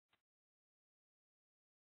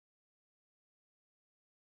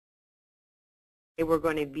we're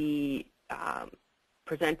going to be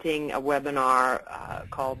presenting a webinar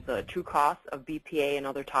called The True Cost of BPA and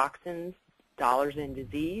Other Toxins, Dollars in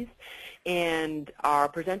Disease. And our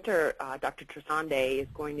presenter, Dr. Trasande, is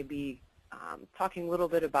going to be talking a little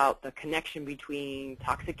bit about the connection between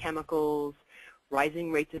toxic chemicals,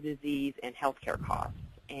 rising rates of disease, and healthcare costs.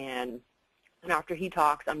 And after he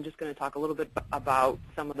talks, I'm just going to talk a little bit about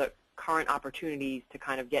some of the current opportunities to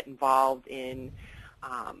kind of get involved in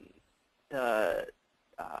the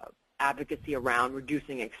advocacy around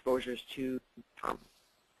reducing exposures to harm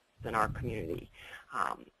in our community.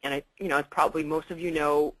 And as probably most of you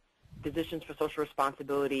know, Physicians for Social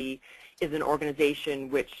Responsibility is an organization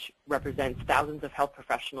which represents thousands of health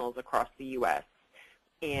professionals across the U.S.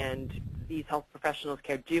 And these health professionals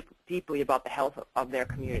care deeply about the health of their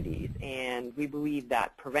communities. And we believe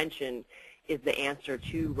that prevention is the answer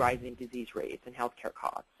to rising disease rates and healthcare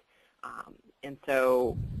costs. And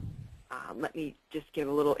so let me just give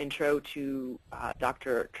a little intro to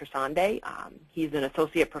Dr. Trasande. He's an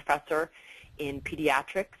associate professor in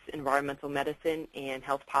pediatrics, environmental medicine, and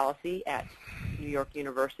health policy at New York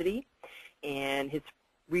University. And his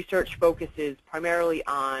research focuses primarily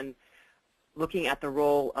on looking at the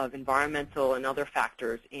role of environmental and other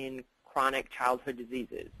factors in chronic childhood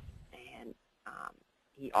diseases. And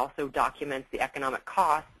he also documents the economic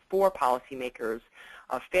costs for policymakers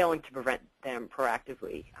of failing to prevent them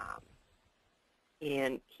proactively.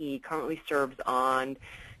 And he currently serves on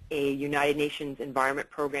a United Nations Environment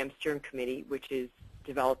Program Steering Committee, which is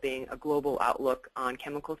developing a global outlook on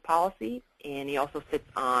chemicals policy. And he also sits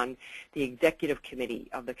on the executive committee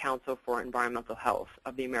of the Council for Environmental Health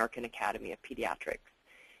of the American Academy of Pediatrics.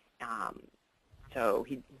 So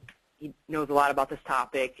he knows a lot about this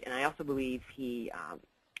topic, and I also believe he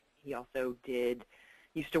also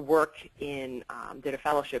used to work in, did a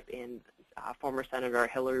fellowship in former Senator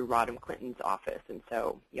Hillary Rodham Clinton's office, and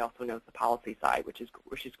so he also knows the policy side, which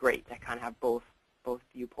is great to kind of have both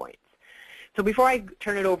viewpoints. So before I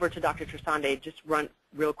turn it over to Dr. Trasande, just run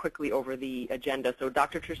real quickly over the agenda. So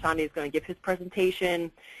Dr. Trasande is going to give his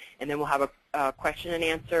presentation, and then we'll have a question and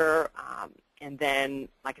answer. And then,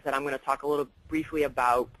 like I said, I'm going to talk a little briefly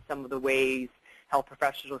about some of the ways health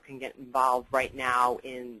professionals can get involved right now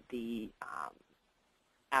in the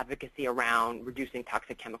advocacy around reducing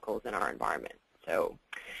toxic chemicals in our environment. So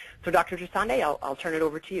Dr. Trasande, I'll turn it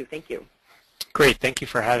over to you. Thank you. Great. Thank you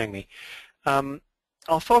for having me.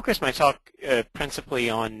 I'll focus my talk principally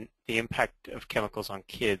on the impact of chemicals on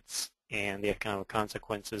kids and the economic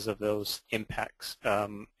consequences of those impacts.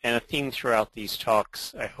 And a theme throughout these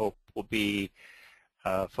talks, I hope, will be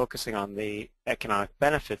focusing on the economic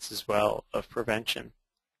benefits as well of prevention.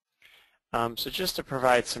 So just to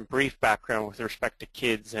provide some brief background with respect to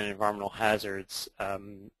kids and environmental hazards,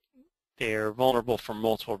 they're vulnerable for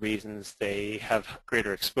multiple reasons. They have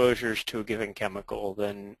greater exposures to a given chemical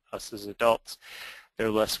than us as adults. They're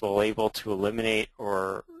less well able to eliminate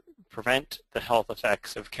or prevent the health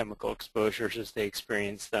effects of chemical exposures as they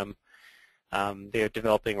experience them. They are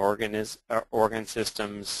developing organ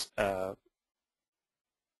systems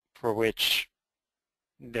for which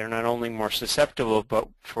they're not only more susceptible, but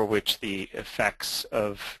for which the effects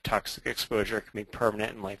of toxic exposure can be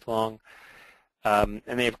permanent and lifelong. And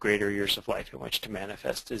they have greater years of life in which to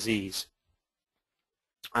manifest disease.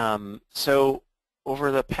 So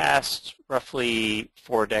over the past roughly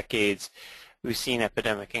 4 decades, we've seen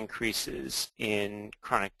epidemic increases in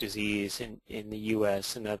chronic disease in the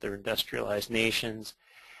U.S. and other industrialized nations.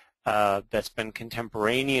 That's been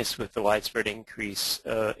contemporaneous with the widespread increase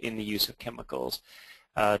in the use of chemicals.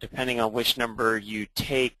 Depending on which number you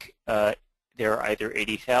take, there are either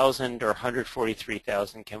 80,000 or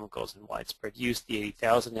 143,000 chemicals in widespread use. The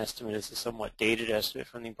 80,000 estimate is a somewhat dated estimate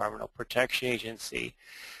from the Environmental Protection Agency,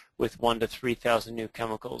 with 1,000 to 3,000 new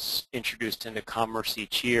chemicals introduced into commerce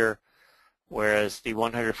each year, whereas the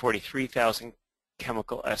 143,000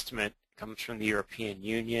 chemical estimate comes from the European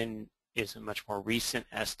Union, is a much more recent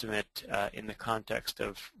estimate in the context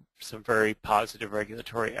of some very positive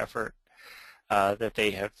regulatory effort that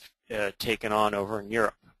they have taken on over in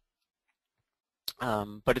Europe.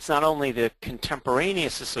 But it's not only the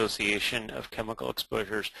contemporaneous association of chemical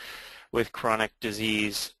exposures with chronic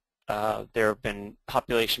disease. There have been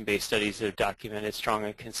population-based studies that have documented strong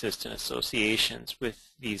and consistent associations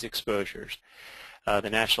with these exposures. The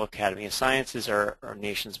National Academy of Sciences, our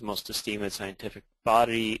nation's most esteemed scientific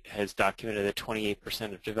body, has documented that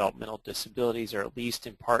 28% of developmental disabilities are at least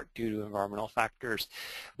in part due to environmental factors,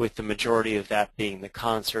 with the majority of that being the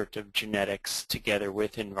concert of genetics together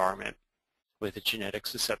with environment, with a genetic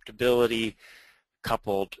susceptibility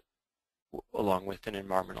coupled along with an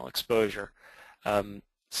environmental exposure.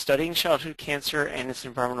 Studying childhood cancer and its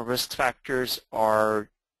environmental risk factors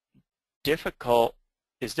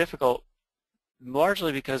is difficult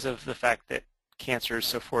largely because of the fact that cancer is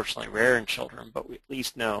so fortunately rare in children, but we at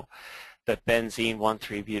least know that benzene,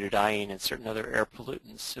 1,3-butadiene, and certain other air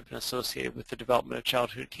pollutants have been associated with the development of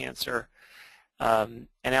childhood cancer. And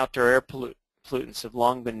outdoor air pollutants have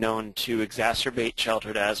long been known to exacerbate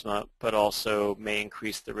childhood asthma, but also may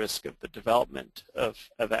increase the risk of the development of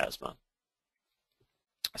asthma.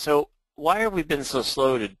 So why have we been so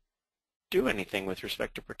slow to do anything with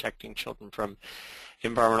respect to protecting children from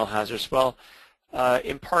environmental hazards? Well,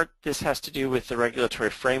 in part, this has to do with the regulatory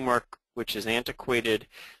framework, which is antiquated.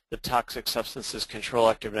 The Toxic Substances Control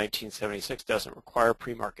Act of 1976 doesn't require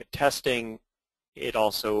pre-market testing. It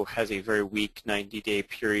also has a very weak 90-day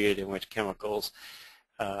period in which chemicals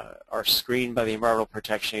are screened by the Environmental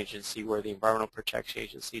Protection Agency, where the Environmental Protection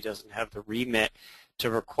Agency doesn't have the remit to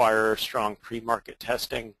require strong pre-market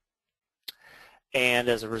testing. And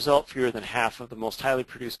as a result, fewer than half of the most highly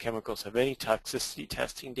produced chemicals have any toxicity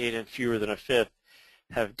testing data, and fewer than a fifth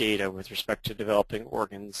have data with respect to developing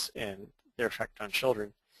organs and their effect on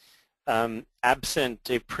children. Absent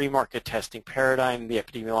a pre-market testing paradigm, the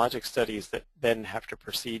epidemiologic studies that then have to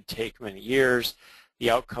proceed take many years. The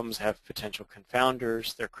outcomes have potential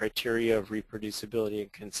confounders. Their criteria of reproducibility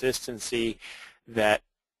and consistency that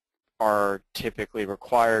are typically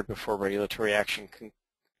required before regulatory action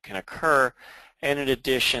can occur. And in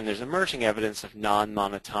addition, there's emerging evidence of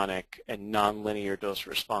non-monotonic and non-linear dose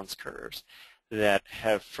response curves that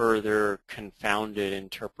have further confounded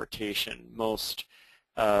interpretation. Most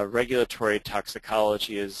regulatory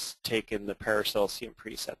toxicology has taken the Paracelsian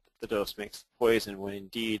precept that the dose makes the poison, when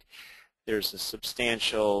indeed there's a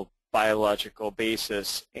substantial biological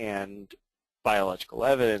basis and biological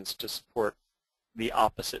evidence to support the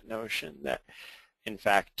opposite notion, that in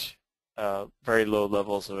fact very low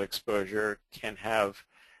levels of exposure can have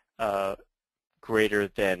greater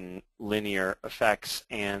than linear effects,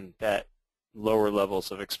 and that lower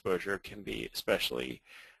levels of exposure can be especially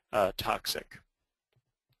toxic.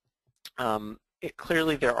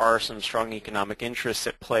 Clearly there are some strong economic interests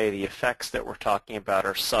at play. The effects that we're talking about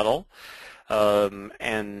are subtle,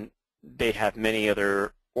 and they have many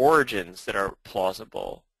other origins that are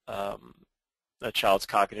plausible. A child's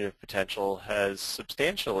cognitive potential has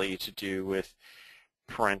substantially to do with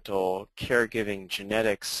parental caregiving,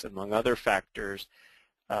 genetics, among other factors,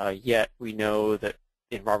 yet we know that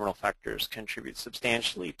environmental factors contribute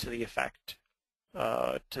substantially to the effect,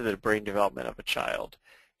 to the brain development of a child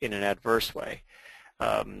in an adverse way.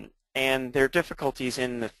 And there are difficulties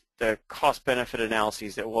in the cost-benefit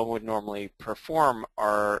analyses that one would normally perform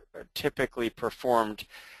are typically performed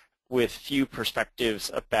with few perspectives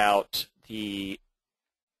about the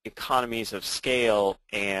economies of scale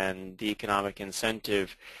and the economic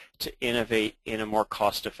incentive to innovate in a more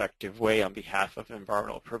cost-effective way on behalf of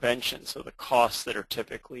environmental prevention. So the costs that are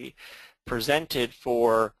typically presented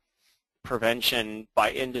for prevention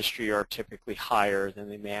by industry are typically higher than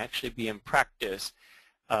they may actually be in practice.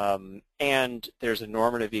 And there's a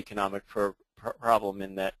normative economic problem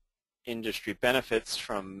in that industry benefits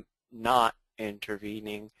from not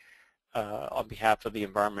intervening on behalf of the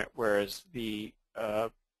environment, whereas the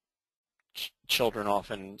children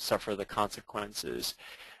often suffer the consequences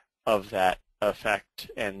of that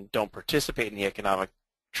effect and don't participate in the economic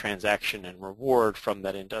transaction and reward from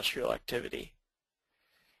that industrial activity.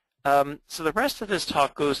 So the rest of this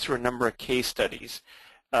talk goes through a number of case studies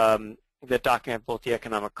that document both the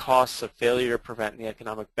economic costs of failure to prevent and the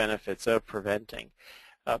economic benefits of preventing.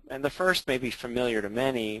 And the first may be familiar to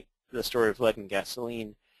many, the story of lead in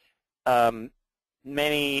gasoline.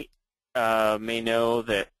 Many may know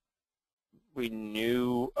that we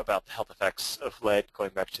knew about the health effects of lead going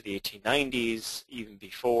back to the 1890s, even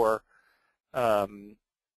before. In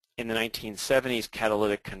the 1970s,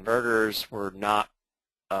 catalytic converters were not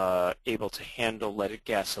able to handle leaded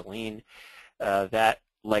gasoline. That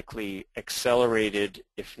likely accelerated,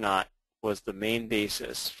 if not was the main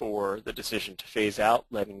basis for the decision to phase out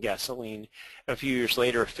lead in gasoline. A few years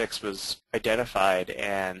later, a fix was identified,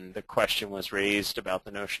 and the question was raised about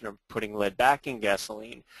the notion of putting lead back in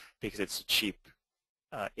gasoline because it's a cheap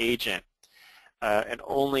agent. And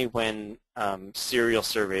only when serial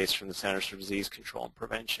surveys from the Centers for Disease Control and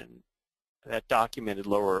Prevention that documented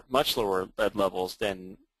much lower lead levels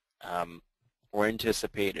than were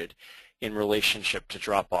anticipated in relationship to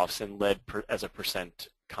drop-offs in lead as a percent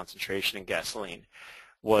concentration in gasoline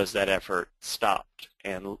was that effort stopped.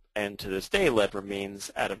 And to this day, lead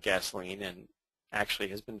remains out of gasoline and actually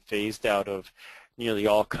has been phased out of nearly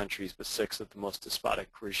all countries but 6 of the most despotic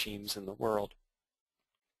regimes in the world.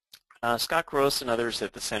 Scott Gross and others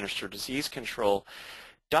at the Centers for Disease Control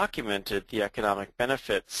documented the economic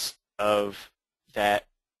benefits of that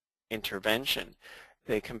intervention.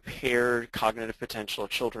 They compared cognitive potential of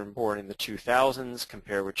children born in the 2000s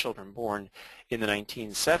compared with children born in the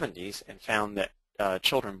 1970s and found that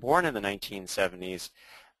children born in the 1970s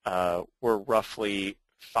were roughly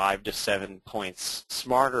 5 to 7 points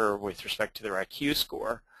smarter with respect to their IQ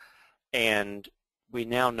score. And we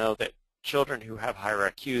now know that children who have higher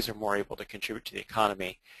IQs are more able to contribute to the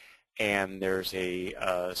economy. And there's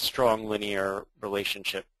a strong linear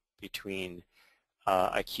relationship between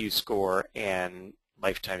IQ score and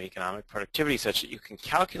lifetime economic productivity such that you can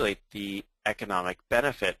calculate the economic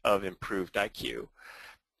benefit of improved IQ.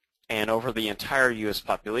 And over the entire U.S.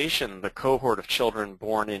 population, the cohort of children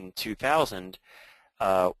born in 2000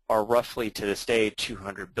 are roughly to this day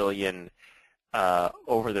 200 billion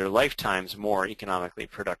over their lifetimes more economically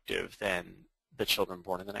productive than the children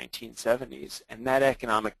born in the 1970s. And that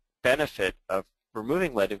economic benefit of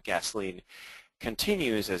removing lead in gasoline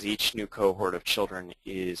continues as each new cohort of children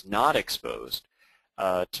is not exposed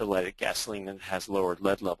to lead in gasoline and has lowered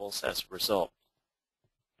lead levels as a result.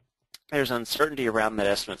 There's uncertainty around that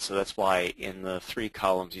estimate, so that's why in the 3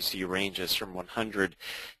 columns you see ranges from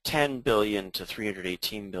 110 billion to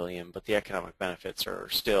 318 billion, but the economic benefits are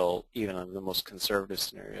still, even under the most conservative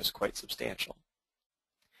scenarios, quite substantial.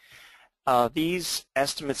 These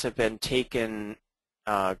estimates have been taken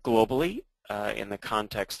globally in the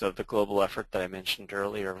context of the global effort that I mentioned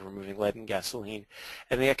earlier of removing lead in gasoline,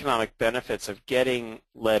 and the economic benefits of getting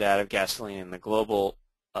lead out of gasoline in the global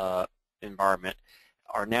environment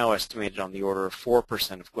are now estimated on the order of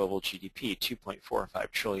 4% of global GDP,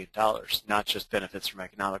 $2.45 trillion, not just benefits from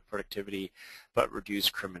economic productivity, but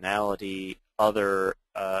reduced criminality, other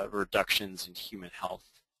reductions in human health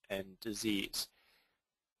and disease.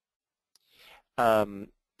 The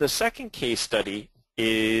second case study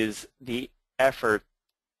is the effort,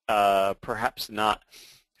 perhaps not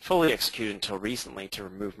fully executed until recently, to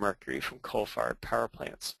remove mercury from coal-fired power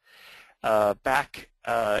plants. Back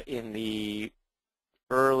in the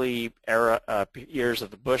early years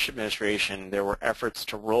of the Bush administration, there were efforts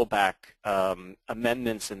to roll back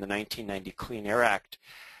amendments in the 1990 Clean Air Act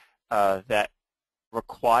that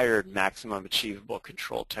required maximum achievable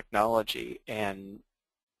control technology and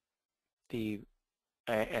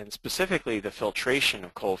specifically the filtration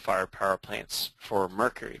of coal-fired power plants for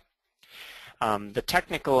mercury. The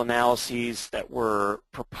technical analyses that were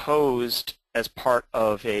proposed as part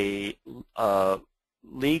of a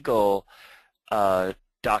legal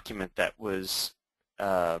document that was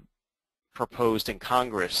proposed in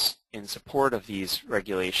Congress in support of these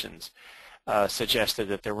regulations suggested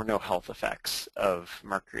that there were no health effects of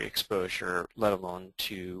mercury exposure, let alone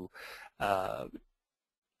to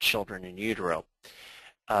children in utero.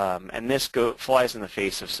 And this flies in the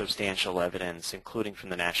face of substantial evidence, including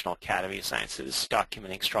from the National Academy of Sciences,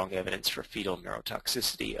 documenting strong evidence for fetal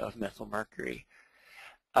neurotoxicity of methylmercury.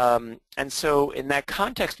 And so in that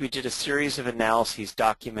context, we did a series of analyses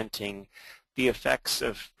documenting the effects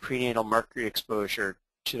of prenatal mercury exposure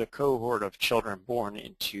to the cohort of children born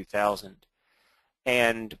in 2000.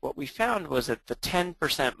 And what we found was that the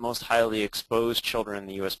 10% most highly exposed children in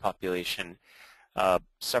the U.S. population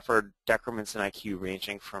suffered decrements in IQ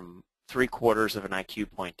ranging from 3/4 of an IQ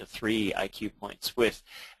point to 3 IQ points, with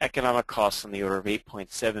economic costs on the order of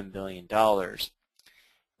 $8.7 billion.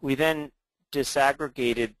 We then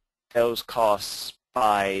disaggregated those costs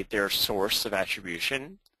by their source of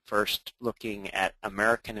attribution, first looking at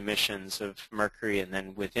American emissions of mercury and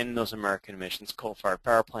then within those American emissions, coal-fired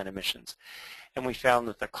power plant emissions. And we found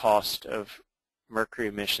that the cost of mercury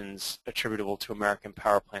emissions attributable to American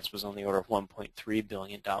power plants was on the order of $1.3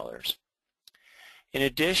 billion. In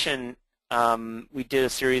addition, we did a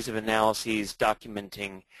series of analyses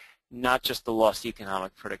documenting not just the lost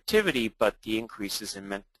economic productivity, but the increases in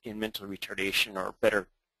mental retardation, or better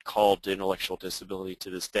called intellectual disability to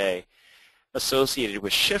this day, associated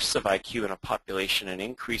with shifts of IQ in a population and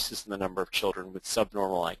increases in the number of children with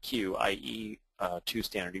subnormal IQ, i.e. 2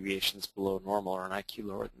 standard deviations below normal or an IQ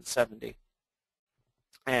lower than 70.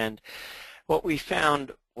 And what we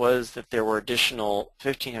found was that there were additional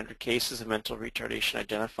 1,500 cases of mental retardation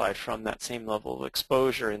identified from that same level of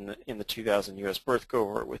exposure in the 2000 U.S. birth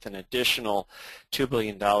cohort, with an additional $2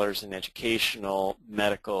 billion in educational,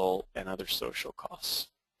 medical, and other social costs.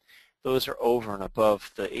 Those are over and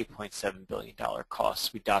above the $8.7 billion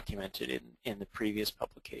costs we documented in the previous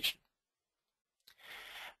publication.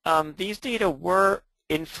 These data were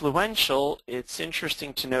influential. It's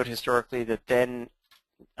interesting to note historically that then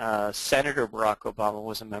Senator Barack Obama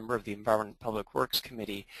was a member of the Environment and Public Works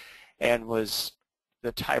Committee and was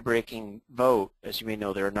the tie-breaking vote, as you may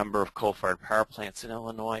know, there are a number of coal-fired power plants in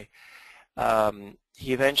Illinois.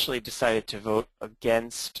 He eventually decided to vote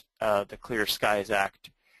against the Clear Skies Act.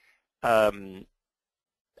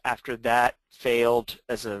 After that failed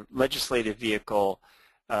as a legislative vehicle,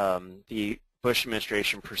 the Bush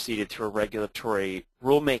administration proceeded through a regulatory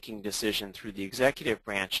rulemaking decision through the executive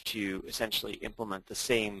branch to essentially implement the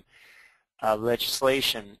same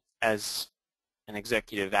legislation as an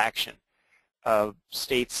executive action.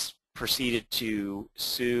 States proceeded to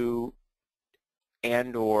sue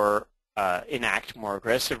and or enact more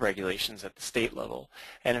aggressive regulations at the state level.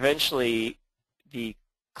 And eventually the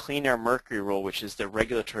Clean Air Mercury Rule, which is the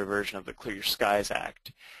regulatory version of the Clear Skies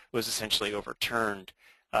Act, was essentially overturned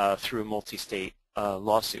through a multi-state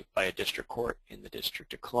lawsuit by a district court in the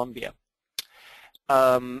District of Columbia.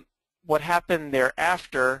 What happened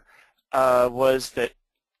thereafter was that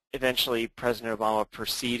eventually President Obama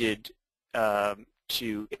proceeded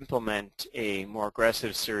to implement a more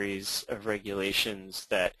aggressive series of regulations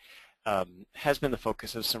that has been the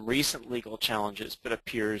focus of some recent legal challenges, but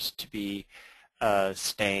appears to be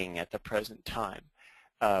staying at the present time,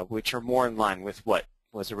 which are more in line with what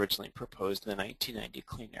was originally proposed in the 1990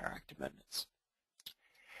 Clean Air Act amendments.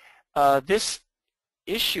 This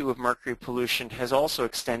issue of mercury pollution has also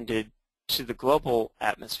extended to the global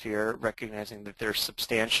atmosphere, recognizing that there's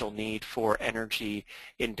substantial need for energy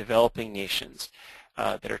in developing nations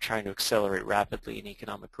that are trying to accelerate rapidly in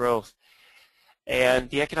economic growth. And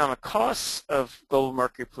the economic costs of global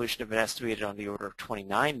mercury pollution have been estimated on the order of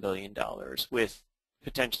 $29 billion, with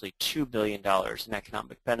potentially $2 billion in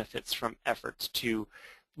economic benefits from efforts to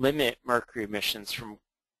limit mercury emissions from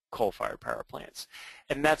coal-fired power plants.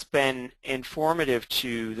 And that's been informative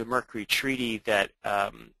to the Mercury Treaty that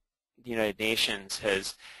the United Nations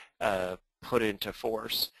has put into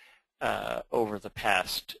force over the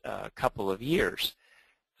past couple of years.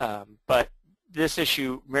 But this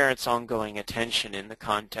issue merits ongoing attention in the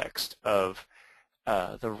context of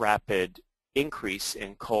the rapid increase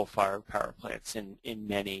in coal-fired power plants in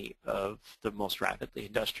many of the most rapidly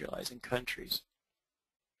industrializing countries.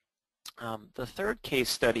 The third case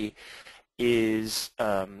study is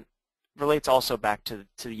relates also back to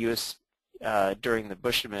the U.S. During the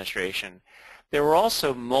Bush administration. There were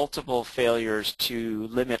also multiple failures to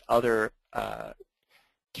limit other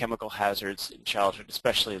chemical hazards in childhood,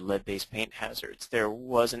 especially lead-based paint hazards. There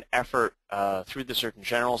was an effort through the Surgeon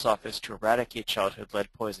General's office to eradicate childhood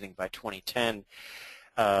lead poisoning by 2010.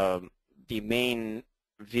 The main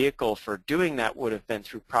vehicle for doing that would have been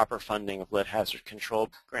through proper funding of lead hazard control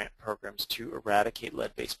grant programs to eradicate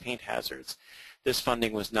lead-based paint hazards. This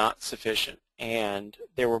funding was not sufficient, and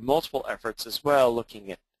there were multiple efforts as well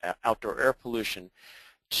looking at outdoor air pollution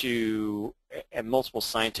and multiple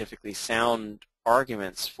scientifically sound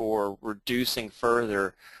arguments for reducing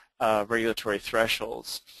further regulatory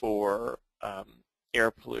thresholds for air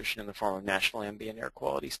pollution in the form of national ambient air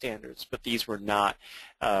quality standards, but these were not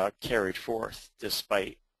carried forth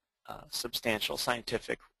despite substantial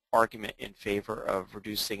scientific argument in favor of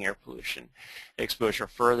reducing air pollution exposure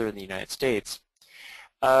further in the United States.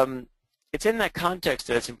 It's in that context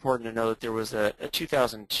that it's important to know that there was a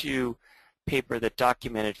 2002 paper that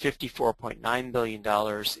documented $54.9 billion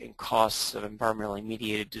in costs of environmentally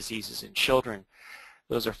mediated diseases in children.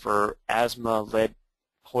 Those are for asthma, lead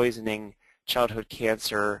poisoning, childhood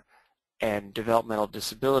cancer, and developmental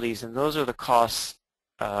disabilities, and those are the costs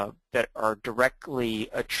that are directly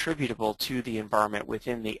attributable to the environment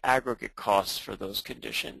within the aggregate costs for those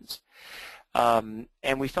conditions. And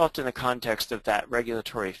we felt in the context of that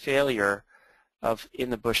regulatory failure in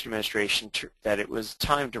the Bush administration that it was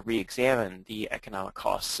time to re-examine the economic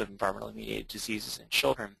costs of environmentally mediated diseases in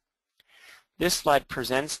children. This slide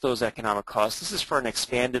presents those economic costs. This is for an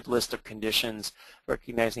expanded list of conditions,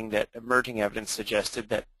 recognizing that emerging evidence suggested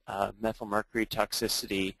that methylmercury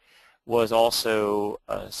toxicity was also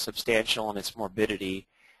substantial in its morbidity,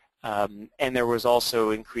 and there was also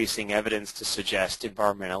increasing evidence to suggest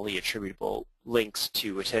environmentally attributable links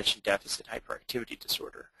to attention deficit hyperactivity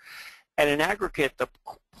disorder. And in aggregate, the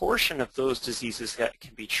portion of those diseases that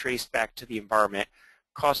can be traced back to the environment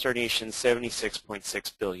cost our nation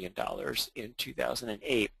 $76.6 billion in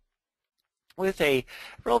 2008, with a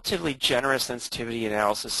relatively generous sensitivity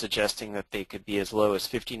analysis suggesting that they could be as low as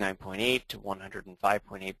 $59.8 to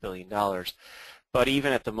 $105.8 billion. But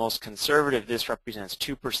even at the most conservative, this represents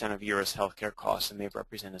 2% of U.S. healthcare costs and may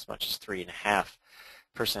represent as much as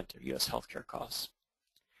 3.5% of U.S. healthcare costs.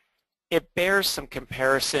 It bears some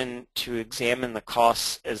comparison to examine the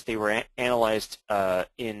costs as they were analyzed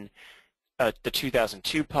in the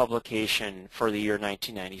 2002 publication for the year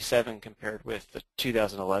 1997 compared with the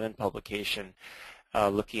 2011 publication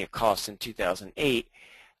looking at costs in 2008,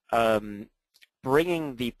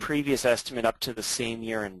 bringing the previous estimate up to the same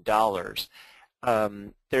year in dollars.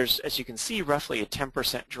 There's, as you can see, roughly a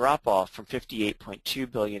 10% drop-off from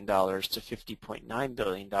 $58.2 billion to $50.9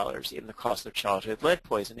 billion in the cost of childhood lead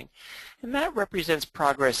poisoning. And that represents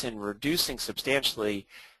progress in reducing substantially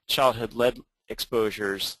childhood lead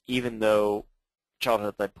exposures, even though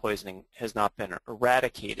childhood lead poisoning has not been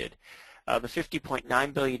eradicated. The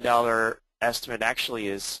 $50.9 billion estimate actually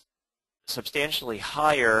is substantially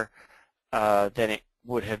higher than it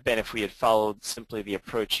would have been if we had followed simply the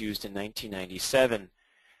approach used in 1997,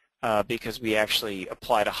 because we actually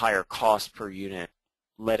applied a higher cost per unit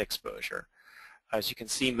lead exposure. As you can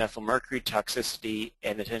see, methylmercury toxicity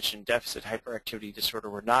and attention deficit hyperactivity disorder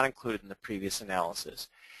were not included in the previous analysis.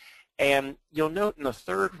 And you'll note in the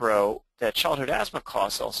third row that childhood asthma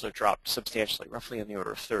costs also dropped substantially, roughly in the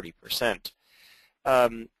order of 30%.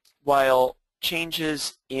 While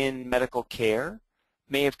changes in medical care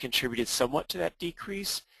may have contributed somewhat to that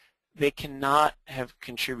decrease, they cannot have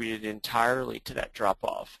contributed entirely to that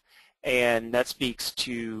drop-off. And that speaks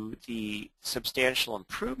to the substantial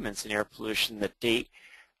improvements in air pollution that date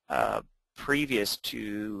previous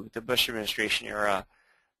to the Bush administration era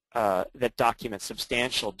that document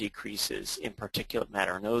substantial decreases in particulate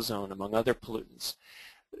matter and ozone, among other pollutants.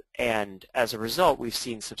 And as a result, we've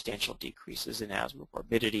seen substantial decreases in asthma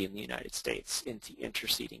morbidity in the United States in the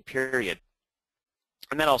interceding period.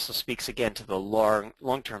 And that also speaks again to the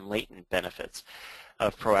long-term latent benefits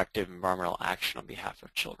of proactive environmental action on behalf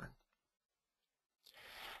of children.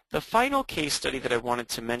 The final case study that I wanted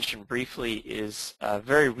to mention briefly is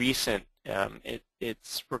very recent.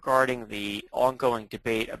 It's regarding the ongoing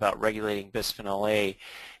debate about regulating bisphenol A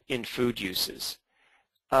in food uses.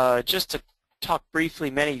 Just to talk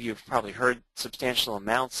briefly, many of you have probably heard substantial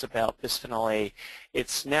amounts about bisphenol A.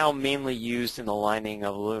 It's now mainly used in the lining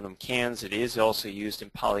of aluminum cans. It is also used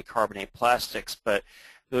in polycarbonate plastics, but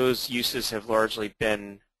those uses have largely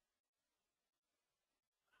been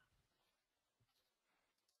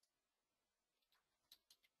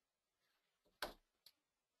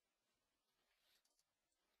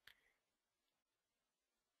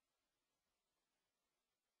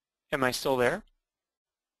Am I still there?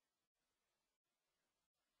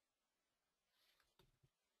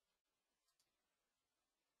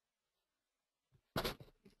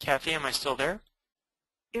 Kathy, am I still there?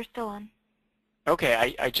 You're still on.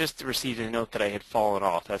 Okay, I just received a note that I had fallen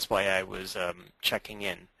off. That's why I was checking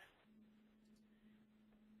in.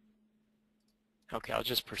 Okay, I'll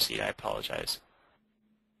just proceed. I apologize.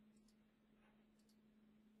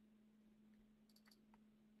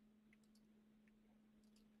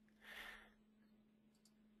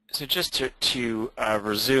 So just to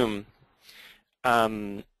resume,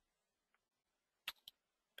 bisphenol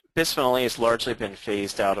A has largely been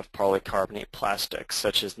phased out of polycarbonate plastics,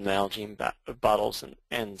 such as Nalgene bottles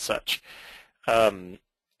and such,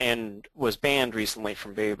 and was banned recently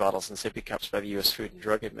from baby bottles and sippy cups by the U.S. Food and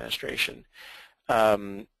Drug Administration.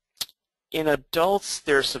 In adults,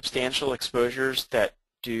 there are substantial exposures that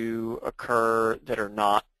do occur that are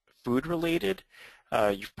not food-related.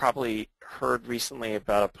 You've probably heard recently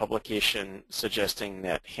about a publication suggesting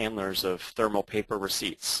that handlers of thermal paper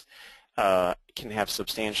receipts can have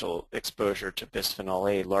substantial exposure to bisphenol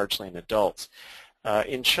A, largely in adults.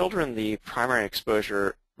 In children, the primary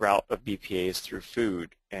exposure route of BPA is through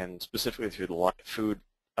food, and specifically through the food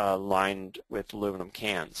lined with aluminum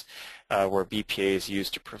cans, where BPA is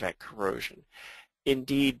used to prevent corrosion.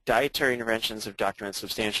 Indeed, dietary interventions have documented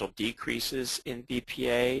substantial decreases in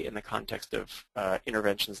BPA in the context of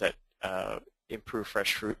interventions that improve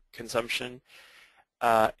fresh fruit consumption.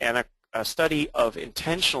 And a study of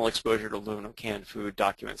intentional exposure to aluminum canned food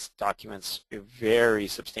documents a very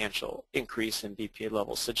substantial increase in BPA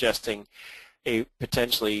levels, suggesting a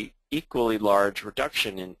potentially equally large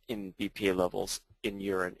reduction in BPA levels in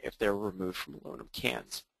urine if they're removed from aluminum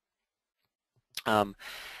cans.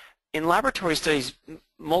 In laboratory studies,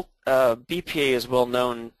 BPA is well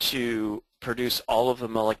known to produce all of the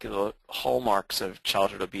molecular hallmarks of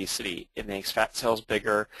childhood obesity. It makes fat cells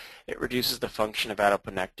bigger, it reduces the function of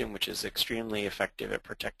adiponectin, which is extremely effective at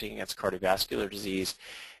protecting against cardiovascular disease,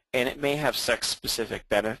 and it may have sex-specific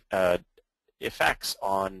effects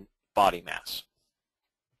on body mass.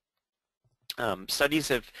 Studies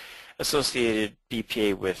have associated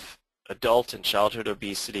BPA with adult and childhood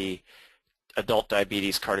obesity, adult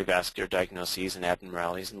diabetes, cardiovascular diagnoses, and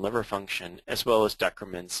abnormalities in liver function, as well as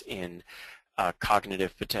decrements in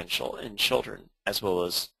cognitive potential in children, as well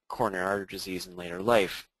as coronary artery disease in later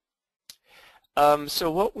life.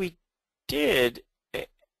 So what we did,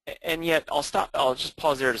 and yet I'll just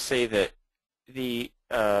pause there to say that the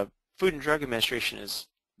Food and Drug Administration has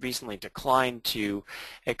recently declined to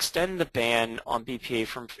extend the ban on BPA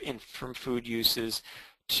from food uses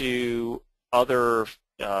to other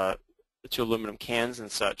to aluminum cans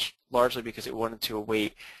and such, largely because it wanted to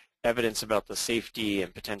await evidence about the safety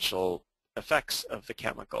and potential effects of the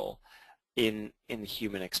chemical in the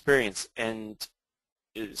human experience. And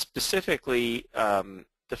specifically,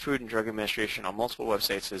 the Food and Drug Administration on multiple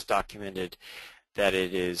websites has documented that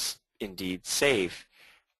it is indeed safe.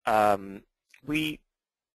 We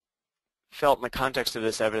felt in the context of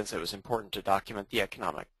this evidence that it was important to document the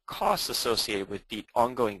economic costs associated with the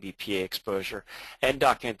ongoing BPA exposure and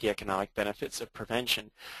document the economic benefits of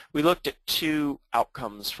prevention. We looked at two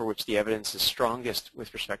outcomes for which the evidence is strongest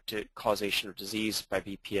with respect to causation of disease by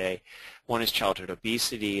BPA. One is childhood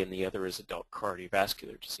obesity and the other is adult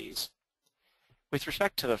cardiovascular disease. With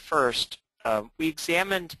respect to the first, we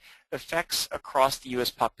examined effects across the U.S.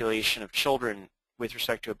 population of children with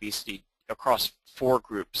respect to obesity across 4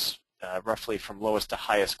 groups, roughly from lowest to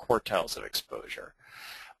highest quartiles of exposure.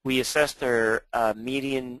 We assessed their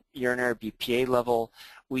median urinary BPA level.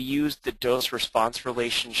 We used the dose-response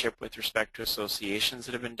relationship with respect to associations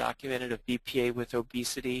that have been documented of BPA with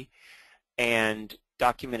obesity, and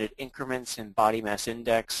documented increments in body mass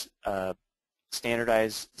index,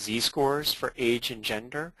 standardized Z-scores for age and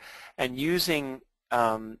gender, and using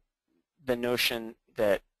the notion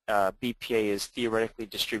that BPA is theoretically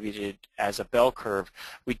distributed as a bell curve,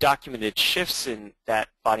 we documented shifts in that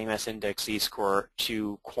body mass index Z-score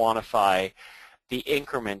to quantify the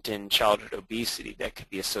increment in childhood obesity that could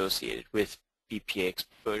be associated with BPA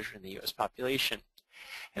exposure in the U.S. population.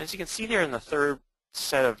 And as you can see there in the third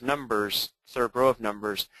set of numbers, third row of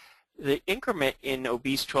numbers, the increment in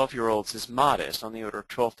obese 12-year-olds is modest, on the order of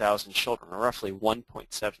 12,000 children, or roughly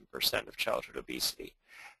 1.7% of childhood obesity,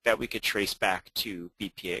 that we could trace back to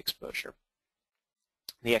BPA exposure.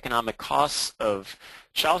 The economic costs of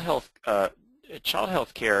child health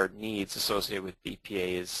care needs associated with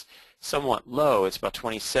BPA is somewhat low. It's about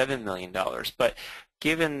 $27 million. But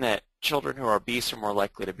given that children who are obese are more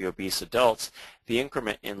likely to be obese adults, the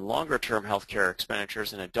increment in longer-term health care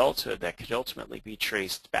expenditures in adulthood that could ultimately be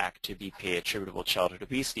traced back to BPA attributable childhood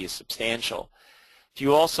obesity is substantial. If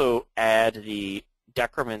you also add the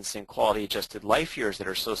decrements in quality-adjusted life years that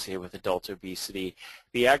are associated with adult obesity,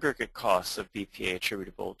 the aggregate costs of BPA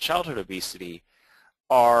attributable childhood obesity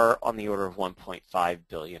are on the order of $1.5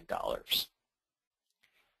 billion.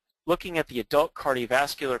 Looking at the adult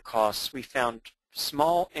cardiovascular costs, we found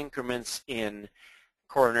small increments in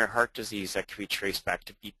coronary heart disease that can be traced back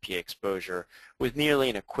to BPA exposure with nearly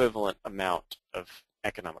an equivalent amount of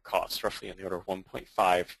economic costs, roughly in the order of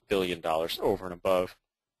 $1.5 billion over and above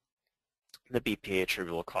the BPA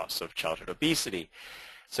attributable costs of childhood obesity.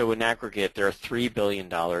 So in aggregate, there are $3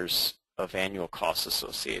 billion of annual costs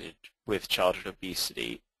associated with childhood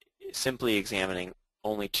obesity, simply examining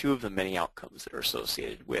only 2 of the many outcomes that are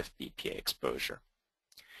associated with BPA exposure.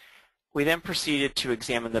 We then proceeded to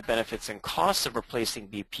examine the benefits and costs of replacing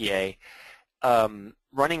BPA,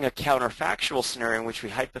 running a counterfactual scenario in which we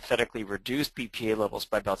hypothetically reduced BPA levels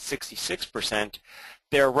by about 66%.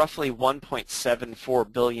 There are roughly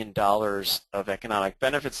 $1.74 billion of economic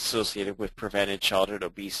benefits associated with prevented childhood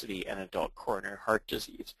obesity and adult coronary heart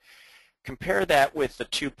disease. Compare that with the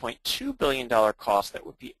 $2.2 billion cost that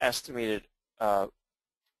would be estimated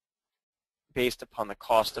based upon the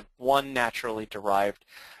cost of one naturally derived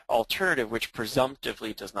alternative, which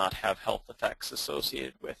presumptively does not have health effects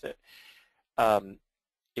associated with it.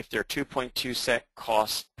 If there are 2.2 cent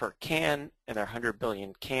costs per can and there are 100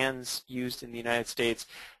 billion cans used in the United States,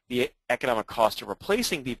 the economic cost of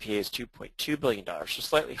replacing BPA is $2.2 billion, so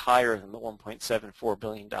slightly higher than the $1.74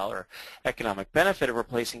 billion economic benefit of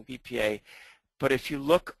replacing BPA. But if you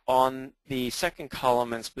look on the second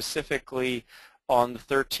column and specifically on the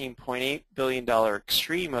 $13.8 billion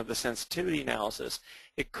extreme of the sensitivity analysis,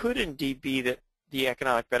 it could indeed be that the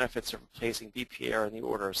economic benefits of replacing BPA are in the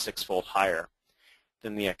order of 6-fold higher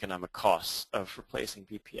than the economic costs of replacing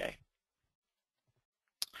BPA.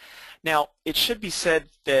 Now, it should be said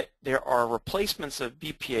that there are replacements of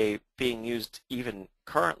BPA being used even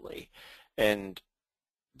currently, and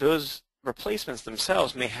those replacements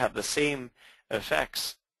themselves may have the same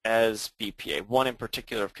effects as BPA. One in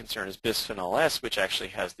particular of concern is bisphenol S, which actually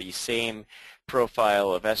has the same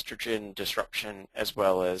profile of estrogen disruption as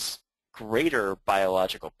well as greater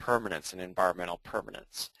biological permanence and environmental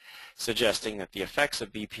permanence, suggesting that the effects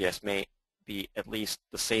of BPS may be at least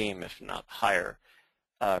the same, if not higher,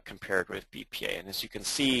 compared with BPA. And as you can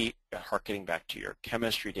see, harkening back to your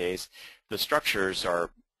chemistry days, the structures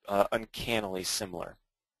are uncannily similar.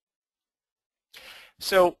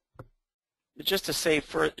 So just to say,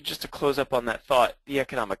 just to close up on that thought, the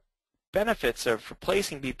economic benefits of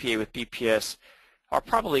replacing BPA with BPS are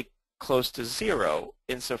probably close to zero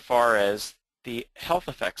insofar as the health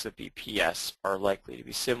effects of BPS are likely to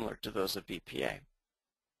be similar to those of BPA.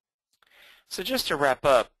 So just to wrap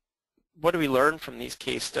up, what do we learn from these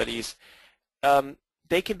case studies?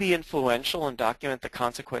 They can be influential and document the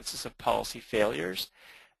consequences of policy failures.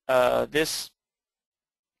 The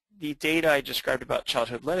data I described about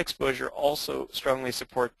childhood lead exposure also strongly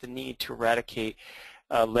support the need to eradicate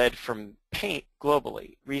lead from paint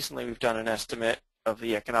globally. Recently, we've done an estimate of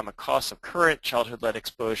the economic costs of current childhood lead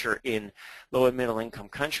exposure in low and middle income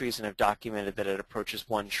countries and have documented that it approaches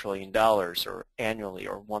 $1 trillion or annually,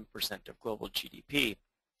 or 1% of global GDP.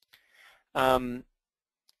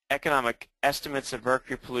 Economic estimates of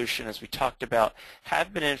mercury pollution, as we talked about,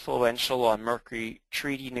 have been influential on mercury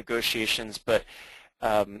treaty negotiations, but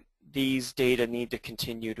these data need to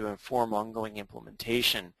continue to inform ongoing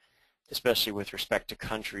implementation, especially with respect to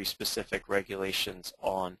country-specific regulations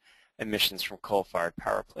on emissions from coal-fired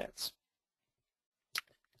power plants.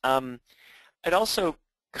 I'd also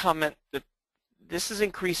comment that this is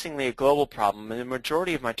increasingly a global problem, and the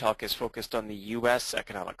majority of my talk is focused on the U.S.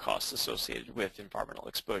 economic costs associated with environmental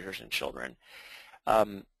exposures in children.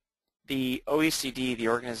 The OECD, the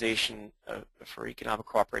Organization for Economic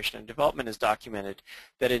Cooperation and Development, has documented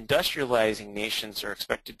that industrializing nations are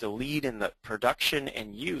expected to lead in the production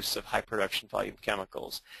and use of high production volume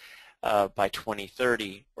chemicals by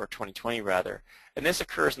 2030, or 2020 rather, and this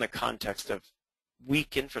occurs in the context of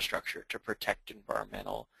weak infrastructure to protect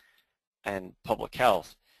environmental and public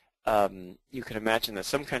health. You can imagine that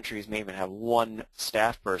some countries may even have one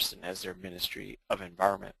staff person as their Ministry of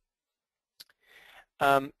Environment.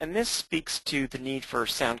 And this speaks to the need for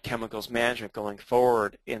sound chemicals management going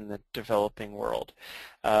forward in the developing world.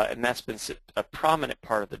 And that's been a prominent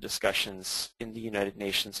part of the discussions in the United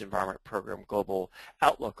Nations Environment Program Global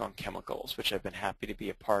Outlook on Chemicals, which I've been happy to be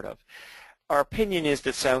a part of. Our opinion is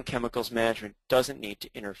that sound chemicals management doesn't need to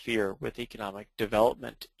interfere with economic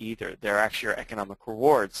development either. There actually are economic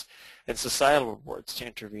rewards and societal rewards to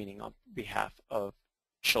intervening on behalf of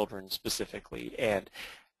children specifically and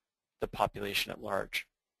the population at large.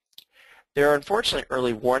 There are unfortunately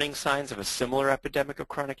early warning signs of a similar epidemic of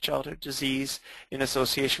chronic childhood disease in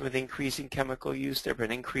association with increasing chemical use. There have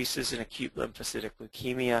been increases in acute lymphocytic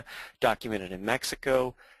leukemia documented in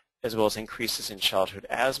Mexico, as well as increases in childhood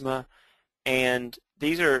asthma. And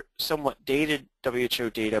these are somewhat dated WHO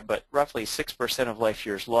data, but roughly 6% of life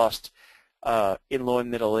years lost in low and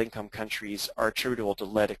middle income countries are attributable to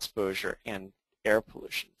lead exposure and air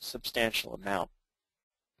pollution, substantial amount.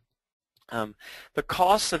 The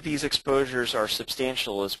costs of these exposures are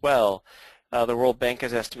substantial as well. The World Bank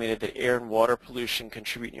has estimated that air and water pollution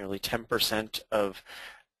contribute nearly 10% of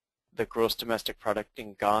the gross domestic product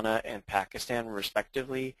in Ghana and Pakistan,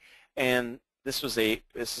 respectively. And this is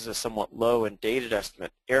a somewhat low and dated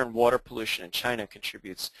estimate. Air and water pollution in China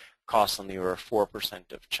contributes costs on the order of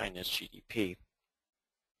 4% of China's GDP.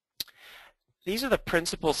 These are the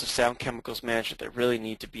principles of sound chemicals management that really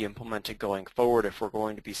need to be implemented going forward if we're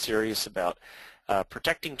going to be serious about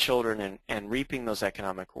protecting children and reaping those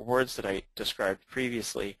economic rewards that I described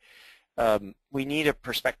previously. We need a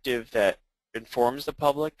perspective that informs the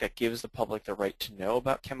public, that gives the public the right to know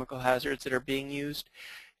about chemical hazards that are being used.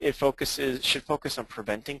 It should focus on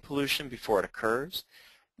preventing pollution before it occurs.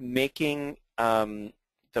 Making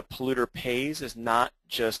the polluter pays is not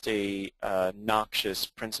just a noxious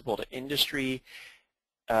principle to industry.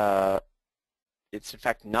 It's in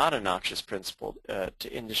fact not a noxious principle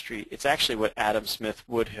to industry. It's actually what Adam Smith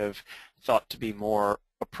would have thought to be more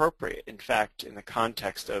appropriate. In fact, in the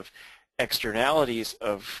context of externalities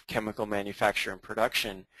of chemical manufacture and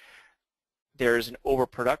production, there is an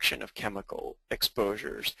overproduction of chemical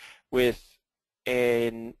exposures with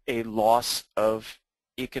a loss of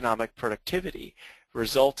economic productivity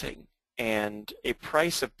resulting, and a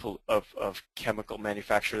price of chemical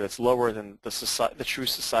manufacture that's lower than the true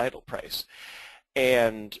societal price.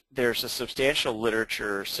 And there's a substantial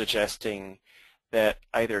literature suggesting that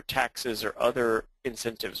either taxes or other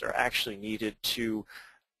incentives are actually needed to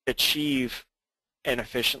achieve an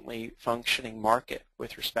efficiently functioning market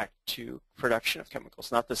with respect to production of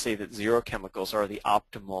chemicals. Not to say that zero chemicals are the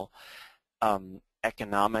optimal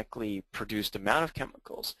economically produced amount of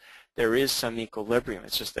chemicals. There is some equilibrium.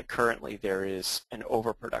 It's just that currently there is an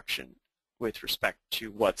overproduction with respect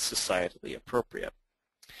to what's societally appropriate.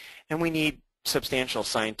 And we need substantial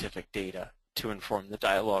scientific data to inform the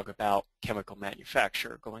dialogue about chemical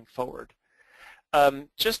manufacture going forward.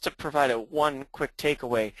 Just to provide one quick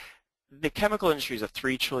takeaway, the chemical industry is a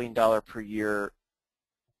 $3 trillion per year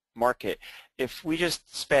market. If we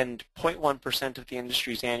just spend 0.1% of the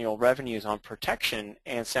industry's annual revenues on protection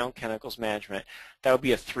and sound chemicals management, that would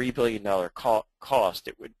be a $3 billion cost.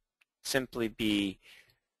 It would simply be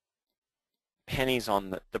pennies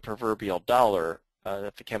on the proverbial dollar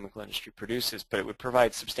that the chemical industry produces, but it would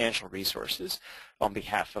provide substantial resources on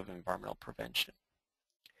behalf of environmental prevention.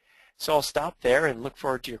 So I'll stop there and look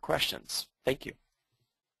forward to your questions. Thank you.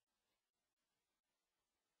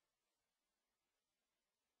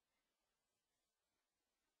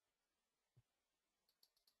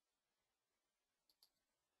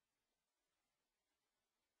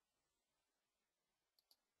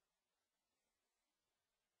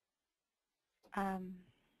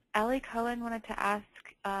 Ellie Cohen wanted to ask,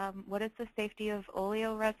 what is the safety of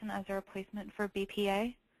oleo resin as a replacement for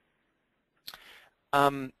BPA?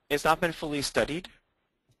 It's not been fully studied.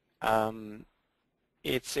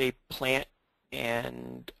 It's a plant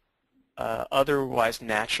and otherwise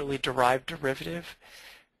naturally derived derivative.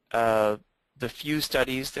 The few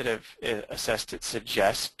studies that have assessed it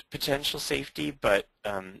suggest potential safety, but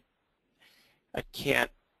I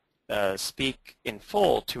can't speak in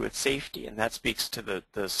full to its safety, and that speaks to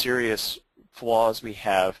the serious flaws we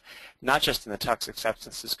have, not just in the Toxic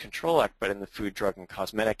Substances Control Act, but in the Food, Drug, and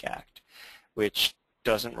Cosmetic Act, which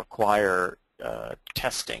doesn't require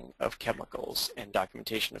testing of chemicals and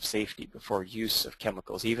documentation of safety before use of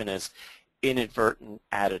chemicals, even as inadvertent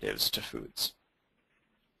additives to foods.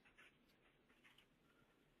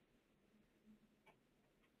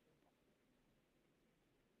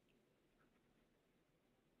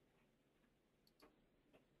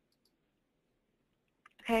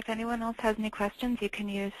 Okay, if anyone else has any questions, you can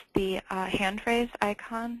use the hand raise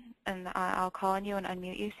icon, and I'll call on you and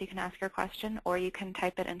unmute you so you can ask your question, or you can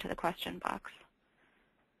type it into the question box.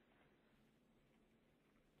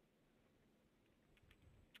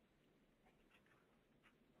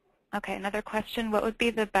 Okay, another question. What would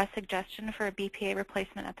be the best suggestion for a BPA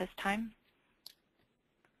replacement at this time?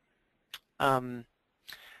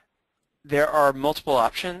 There are multiple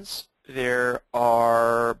options. There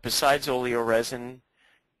are, besides oleoresin,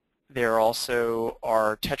 there also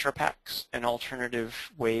are Tetra Paks and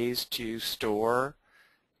alternative ways to store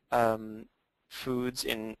foods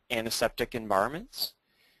in antiseptic environments.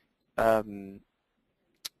 There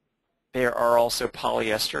are also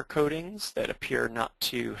polyester coatings that appear not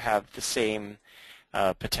to have the same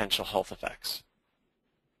potential health effects.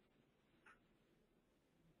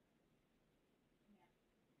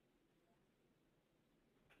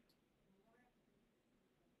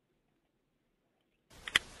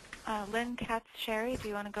 Lynn Katz-Sherry, do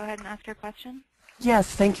you want to go ahead and ask your question? Yes,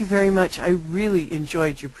 thank you very much. I really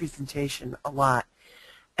enjoyed your presentation a lot.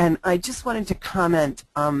 And I just wanted to comment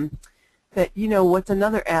that, you know, what's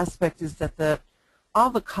another aspect is that all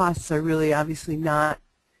the costs are really obviously not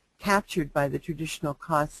captured by the traditional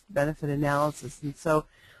cost-benefit analysis. And so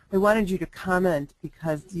I wanted you to comment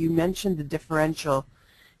because you mentioned the differential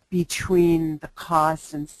between the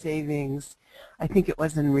cost and savings. I think it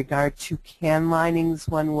was in regard to can linings.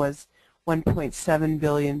 One was 1.7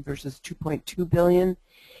 billion versus 2.2 billion.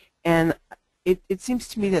 And it seems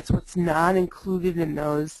to me that's what's not included in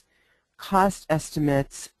those cost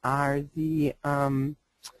estimates are the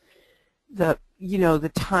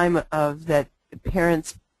time of that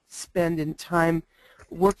parents spend in time,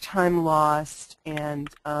 work time lost, and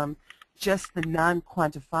just the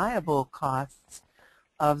non-quantifiable costs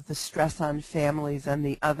of the stress on families and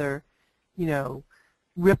the other, you know,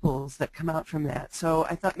 ripples that come out from that. So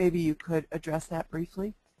I thought maybe you could address that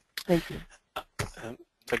briefly. Thank you.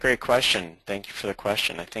 It's a great question. Thank you for the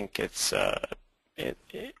question. I think it's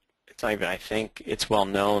it's not even I think it's well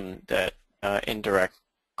known that indirect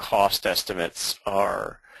cost estimates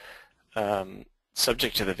are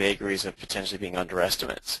subject to the vagaries of potentially being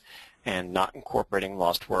underestimates and not incorporating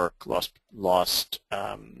lost work, lost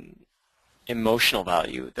emotional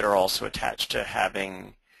value that are also attached to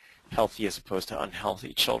having healthy as opposed to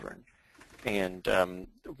unhealthy children. And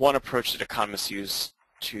one approach that economists use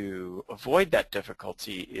to avoid that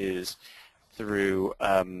difficulty is through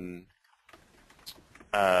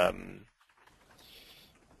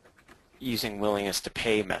using willingness to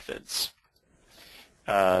pay methods.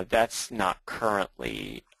 That's not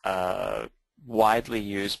currently widely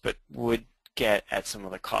used, but would get at some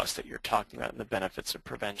of the costs that you're talking about and the benefits of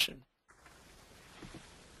prevention.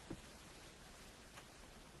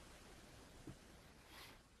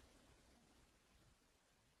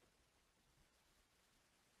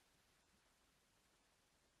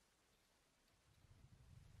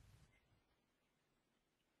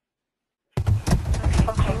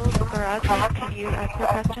 Jules Barraza, can you ask your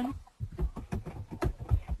question?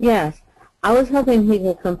 Yes. I was hoping he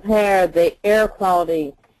could compare the air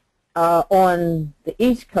quality on the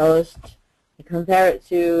East Coast, compare it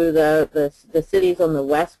to the cities on the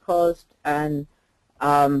West Coast, and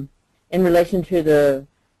in relation to the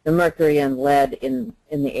mercury and lead in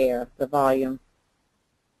the air, the volume.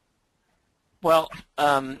 Well,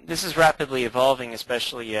 this is rapidly evolving,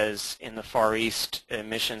 especially as in the Far East,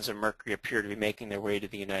 emissions of mercury appear to be making their way to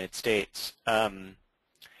the United States.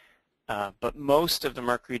 But most of the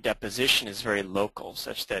mercury deposition is very local,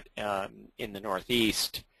 such that in the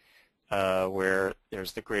Northeast, where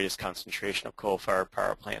there's the greatest concentration of coal-fired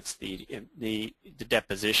power plants, the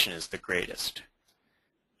deposition is the greatest.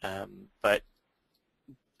 But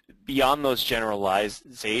beyond those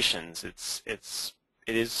generalizations, it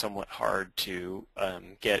is somewhat hard to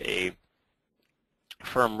get a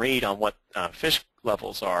firm read on what fish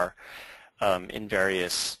levels are in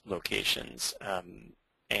various locations,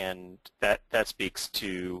 and that speaks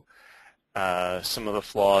to some of the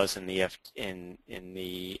flaws in the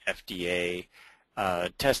FDA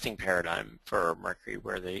testing paradigm for mercury,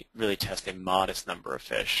 where they really test a modest number of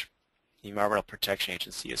fish. The Environmental Protection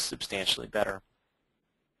Agency is substantially better.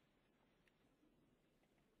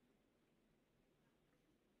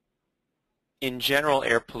 In general,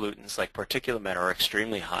 air pollutants like particulate matter are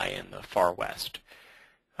extremely high in the far west.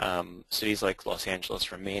 Cities like Los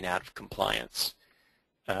Angeles remain out of compliance,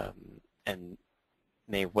 and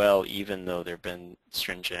may well, even though there have been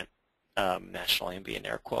stringent national ambient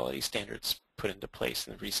air quality standards put into place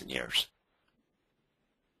in recent years.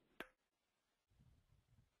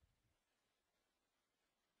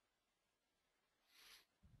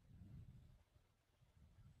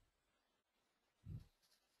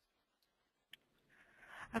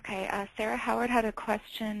 Okay, Sarah Howard had a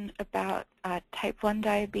question about type 1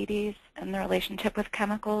 diabetes and the relationship with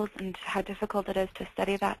chemicals and how difficult it is to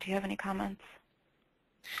study that. Do you have any comments?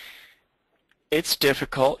 It's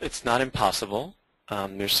difficult. It's not impossible.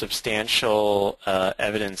 There's substantial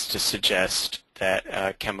evidence to suggest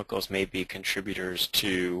that chemicals may be contributors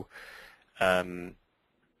to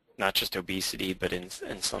not just obesity, but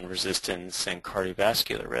insulin resistance and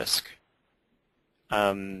cardiovascular risk.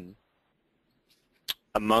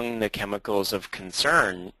 Among the chemicals of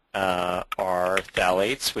concern are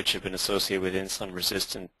phthalates, which have been associated with insulin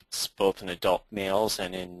resistance both in adult males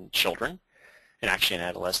and in children, and actually in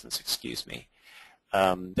adolescents, excuse me.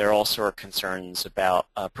 There also are concerns about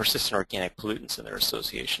persistent organic pollutants and their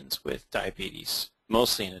associations with diabetes,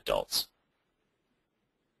 mostly in adults.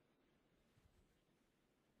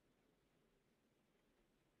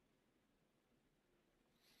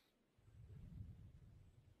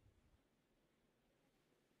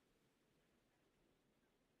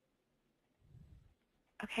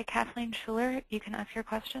 Okay, Kathleen Schuler, you can ask your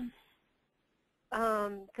question.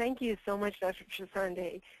 Thank you so much, Dr.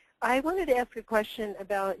 Trasande. I wanted to ask a question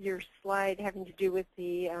about your slide having to do with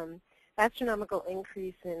the astronomical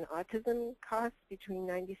increase in autism costs between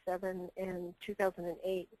 1997 and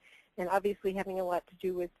 2008, and obviously having a lot to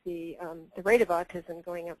do with the rate of autism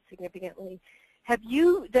going up significantly. Have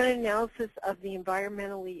you done an analysis of the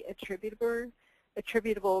environmentally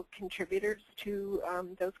attributable contributors to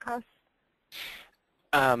those costs?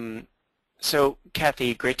 So,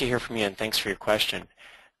 Kathy, great to hear from you, and thanks for your question.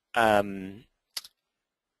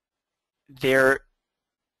 There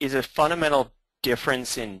is a fundamental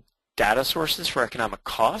difference in data sources for economic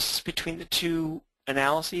costs between the two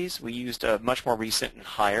analyses. We used a much more recent and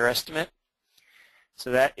higher estimate.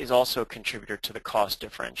 So that is also a contributor to the cost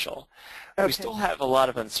differential. Okay. We still have a lot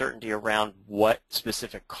of uncertainty around what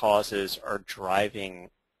specific causes are driving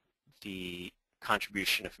the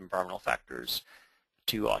contribution of environmental factors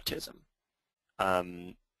to autism.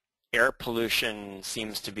 Air pollution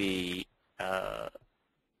seems to be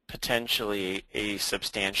potentially a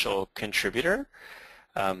substantial contributor,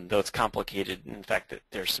 though it's complicated in the fact that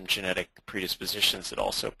there's some genetic predispositions that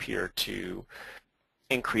also appear to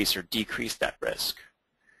increase or decrease that risk.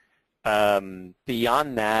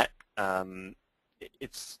 Beyond that,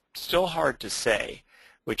 it's still hard to say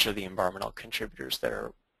which are the environmental contributors that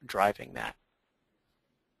are driving that.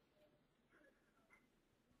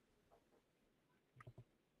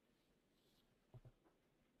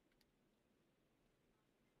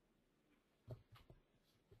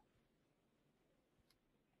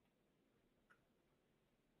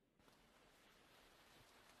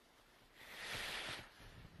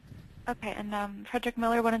 Okay, and Frederick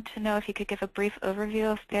Miller wanted to know if you could give a brief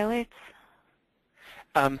overview of phthalates.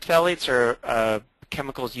 Phthalates are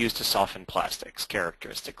chemicals used to soften plastics,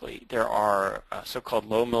 characteristically. There are so-called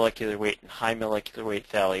low molecular weight and high molecular weight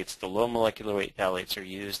phthalates. The low molecular weight phthalates are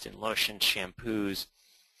used in lotions, shampoos,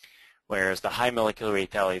 whereas the high molecular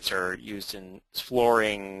weight phthalates are used in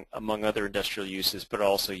flooring, among other industrial uses, but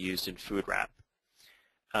also used in food wrap.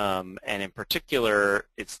 And in particular,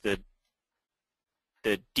 it's the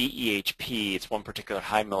DEHP, it's one particular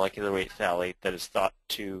high molecular weight phthalate that is thought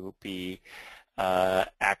to be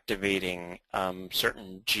activating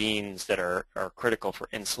certain genes that are critical for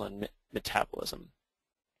insulin metabolism,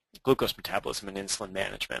 glucose metabolism and insulin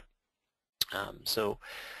management. So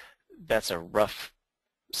that's a rough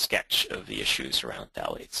sketch of the issues around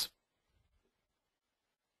phthalates.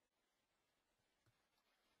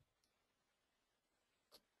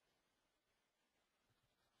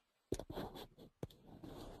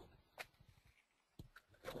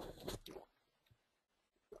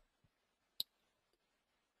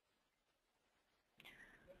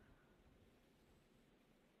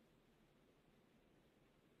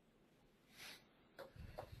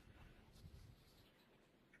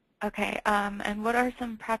 Okay, and what are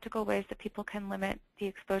some practical ways that people can limit the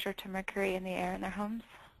exposure to mercury in the air in their homes?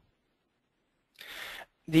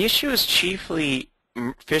 The issue is chiefly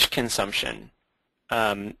fish consumption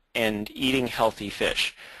and eating healthy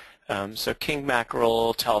fish. So king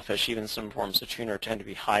mackerel, tailfish, even some forms of tuna tend to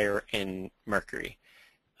be higher in mercury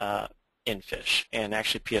in fish. And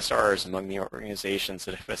actually PSR is among the organizations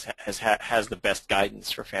that has the best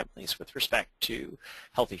guidance for families with respect to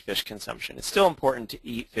healthy fish consumption. It's still important to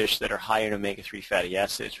eat fish that are high in omega-3 fatty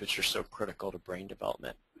acids, which are so critical to brain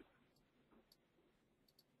development.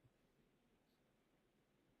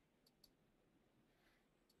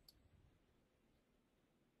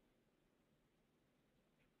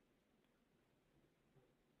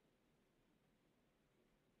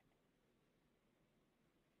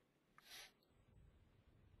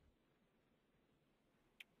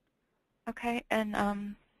 Okay,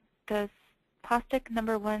 and does plastic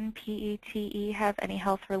 #1 PETE have any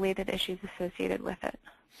health-related issues associated with it?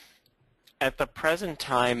 At the present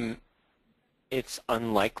time, it's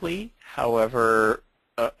unlikely. However,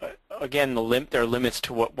 again, there are limits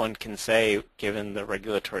to what one can say given the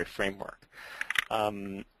regulatory framework.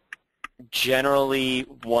 Generally,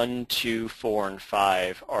 1, 2, 4, and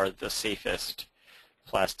 5 are the safest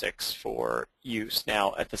plastics for use.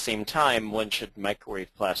 Now, at the same time, one should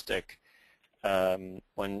microwave plastic.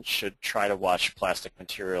 One should try to wash plastic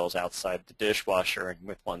materials outside the dishwasher and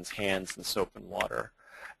with one's hands in soap and water.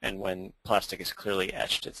 And when plastic is clearly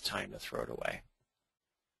etched, it's time to throw it away.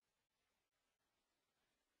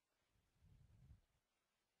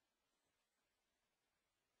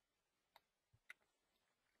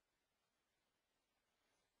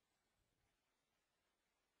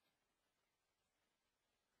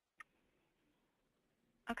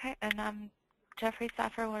 Okay, and Jeffrey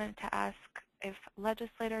Saffer wanted to ask if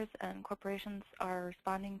legislators and corporations are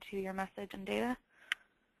responding to your message and data?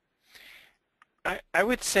 I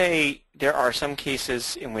would say there are some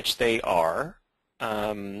cases in which they are.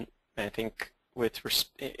 I think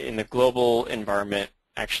in the global environment,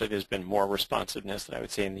 actually there's been more responsiveness than I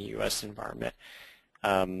would say in the U.S. environment.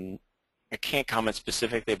 I can't comment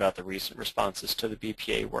specifically about the recent responses to the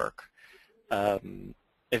BPA work.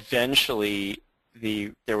 Eventually,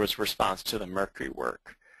 there was response to the mercury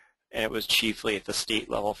work, and it was chiefly at the state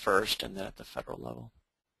level first and then at the federal level.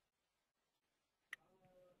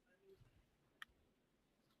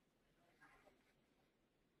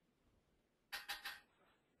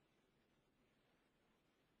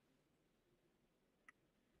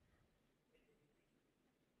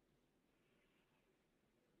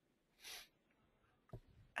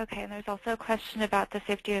 Okay, and there's also a question about the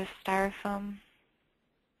safety of styrofoam.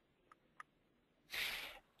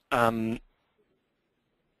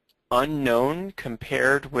 Unknown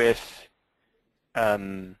compared with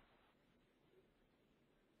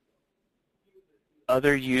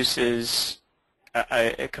other uses.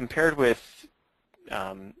 Compared with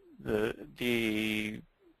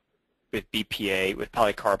with BPA, with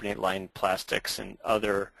polycarbonate lined plastics and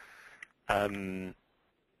other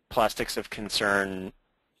plastics of concern,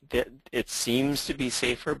 it seems to be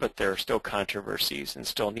safer, but there are still controversies and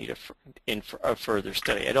still need a further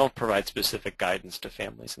study. I don't provide specific guidance to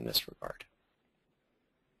families in this regard.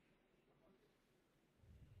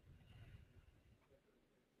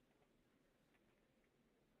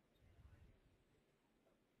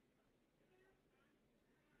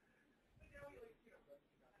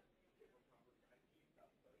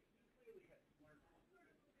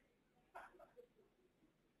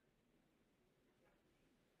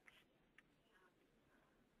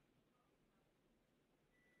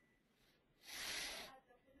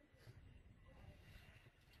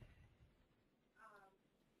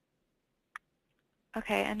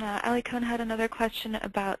 Okay, and Ali Cohn had another question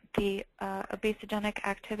about the obesogenic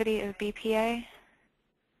activity of BPA.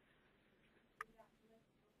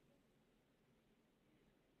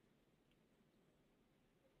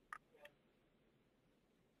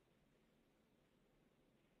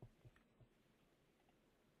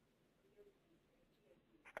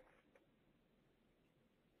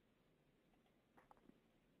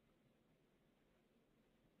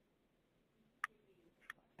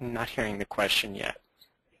 I'm not hearing the question yet.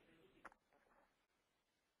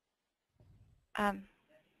 Sorry,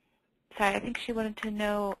 I think she wanted to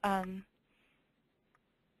know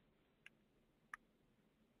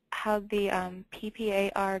how the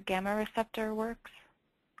PPAR gamma receptor works.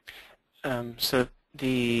 So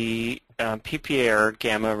the PPAR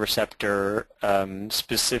gamma receptor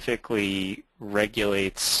specifically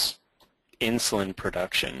regulates insulin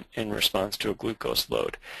production in response to a glucose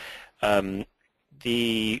load.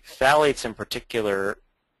 The phthalates in particular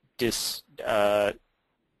disrupt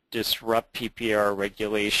PPAR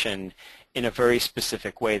regulation in a very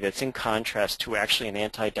specific way that's in contrast to actually an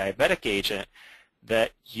anti-diabetic agent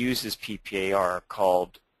that uses PPAR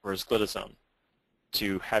called risglitazone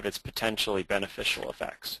to have its potentially beneficial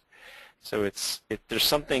effects. So there's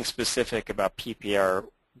something specific about PPAR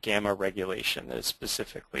gamma regulation that is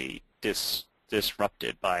specifically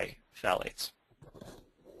disrupted by phthalates.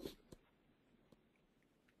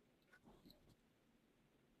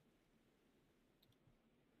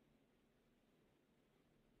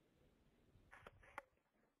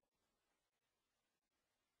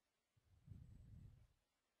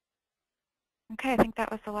 Okay, I think that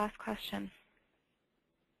was the last question.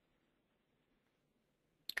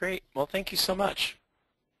 Great. Well, thank you so much.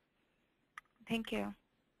 Thank you.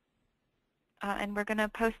 And we're going to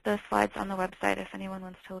post the slides on the website if anyone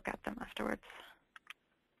wants to look at them afterwards.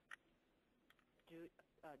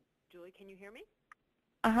 Julie, can you hear me?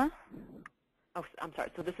 Uh-huh. Oh, I'm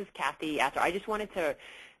sorry. So this is Kathy Astor. I just wanted to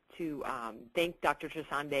thank Dr.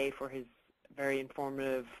 Trasande for his very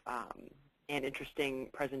informative and interesting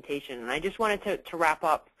presentation. And I just wanted to wrap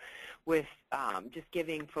up with just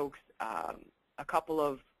giving folks a couple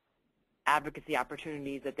of advocacy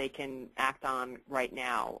opportunities that they can act on right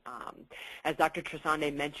now. As Dr.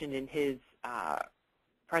 Trasande mentioned in his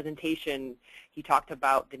presentation, he talked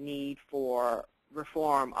about the need for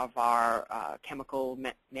reform of our chemical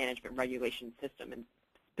management regulation system, and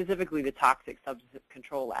specifically the Toxic Substance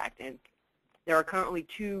Control Act. And there are currently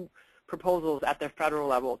two proposals at the federal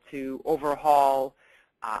level to overhaul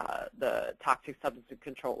the Toxic Substance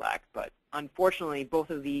Control Act, but unfortunately both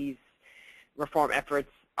of these reform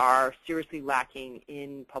efforts are seriously lacking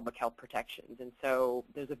in public health protections. And so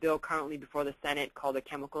there's a bill currently before the Senate called the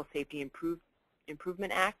Chemical Safety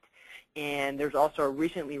Improvement Act, and there's also a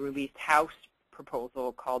recently released House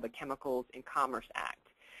proposal called the Chemicals in Commerce Act.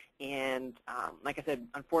 And like I said,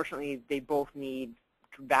 unfortunately, they both need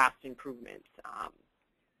vast improvements.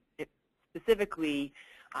 Specifically,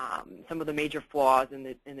 some of the major flaws in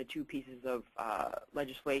the two pieces of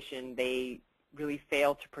legislation, they really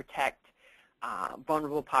fail to protect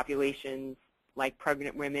vulnerable populations like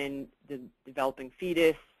pregnant women, the developing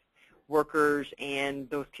fetus, workers, and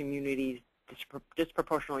those communities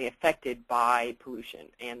disproportionately affected by pollution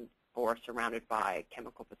and or surrounded by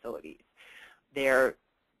chemical facilities. The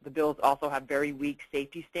bills also have very weak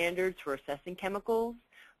safety standards for assessing chemicals.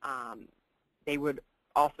 They would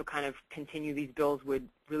also kind of continue, these bills would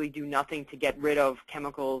really do nothing to get rid of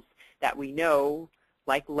chemicals that we know,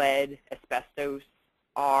 like lead, asbestos,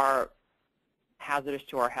 are hazardous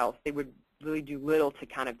to our health. They would really do little to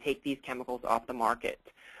kind of take these chemicals off the market.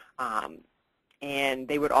 And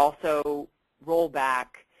they would also roll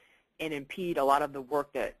back and impede a lot of the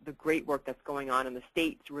great work that's going on in the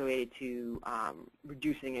states related to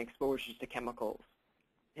reducing exposures to chemicals.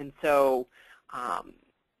 And so,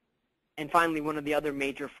 and finally, one of the other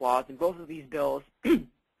major flaws in both of these bills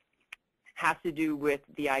has to do with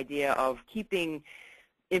the idea of keeping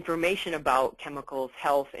information about chemicals,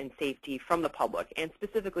 health, and safety from the public, and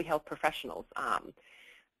specifically health professionals.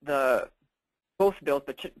 Both bills,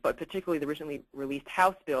 but particularly the recently released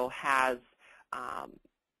House bill, has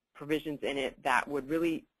provisions in it that would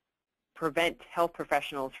really prevent health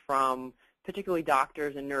professionals from, particularly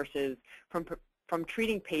doctors and nurses, from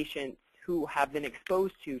treating patients who have been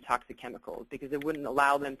exposed to toxic chemicals, because it wouldn't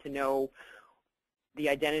allow them to know the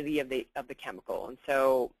identity of the chemical. And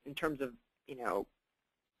so, in terms of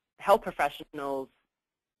health professionals,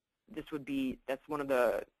 that's one of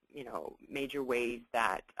the major ways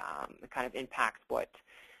that it kind of impacts what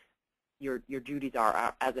your duties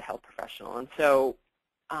are as a health professional. And so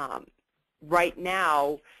right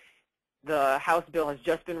now, the House bill has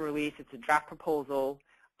just been released. It's a draft proposal,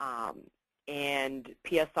 and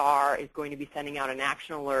PSR is going to be sending out an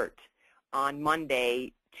action alert on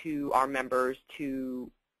Monday to our members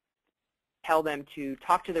to tell them to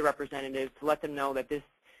talk to their representatives, to let them know that this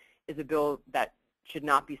is a bill that should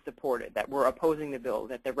not be supported, that we're opposing the bill,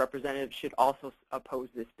 that the representatives should also oppose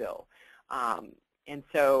this bill. And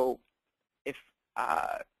so if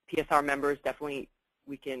PSR members, definitely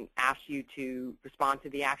we can ask you to respond to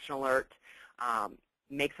the action alert,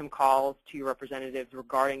 make some calls to your representatives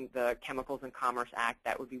regarding the Chemicals and Commerce Act.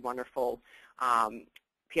 That would be wonderful.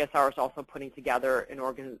 PSR is also putting together an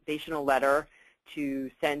organizational letter to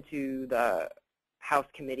send to the House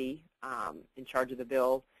committee in charge of the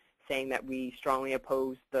bill, saying that we strongly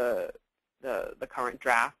oppose the current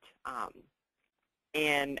draft.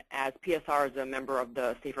 And as PSR is a member of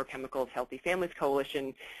the Safer Chemicals Healthy Families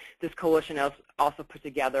Coalition, this coalition has also put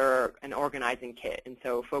together an organizing kit. And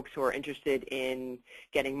so folks who are interested in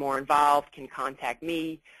getting more involved can contact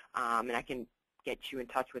me, and I can get you in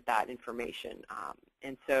touch with that information.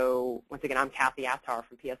 And so once again, I'm Kathy Attar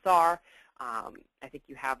from PSR. I think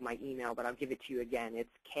you have my email, but I'll give it to you again.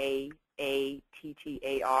 It's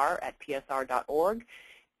kattar@psr.org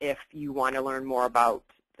if you want to learn more about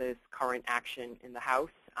this current action in the House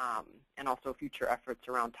and also future efforts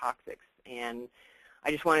around toxics. And I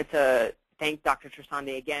just wanted to thank Dr.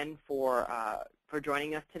 Trasande again for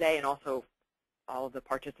joining us today, and also all of the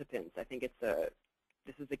participants. I think this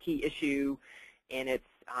is a key issue, and it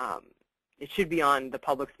should be on the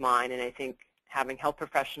public's mind. And I think having health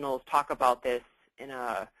professionals talk about this and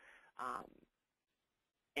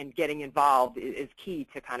getting involved is key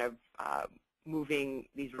to kind of moving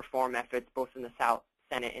these reform efforts both in the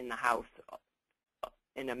Senate and the House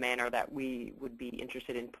in a manner that we would be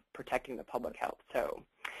interested in protecting the public health. So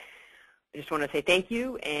I just want to say thank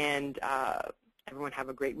you, and everyone have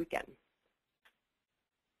a great weekend.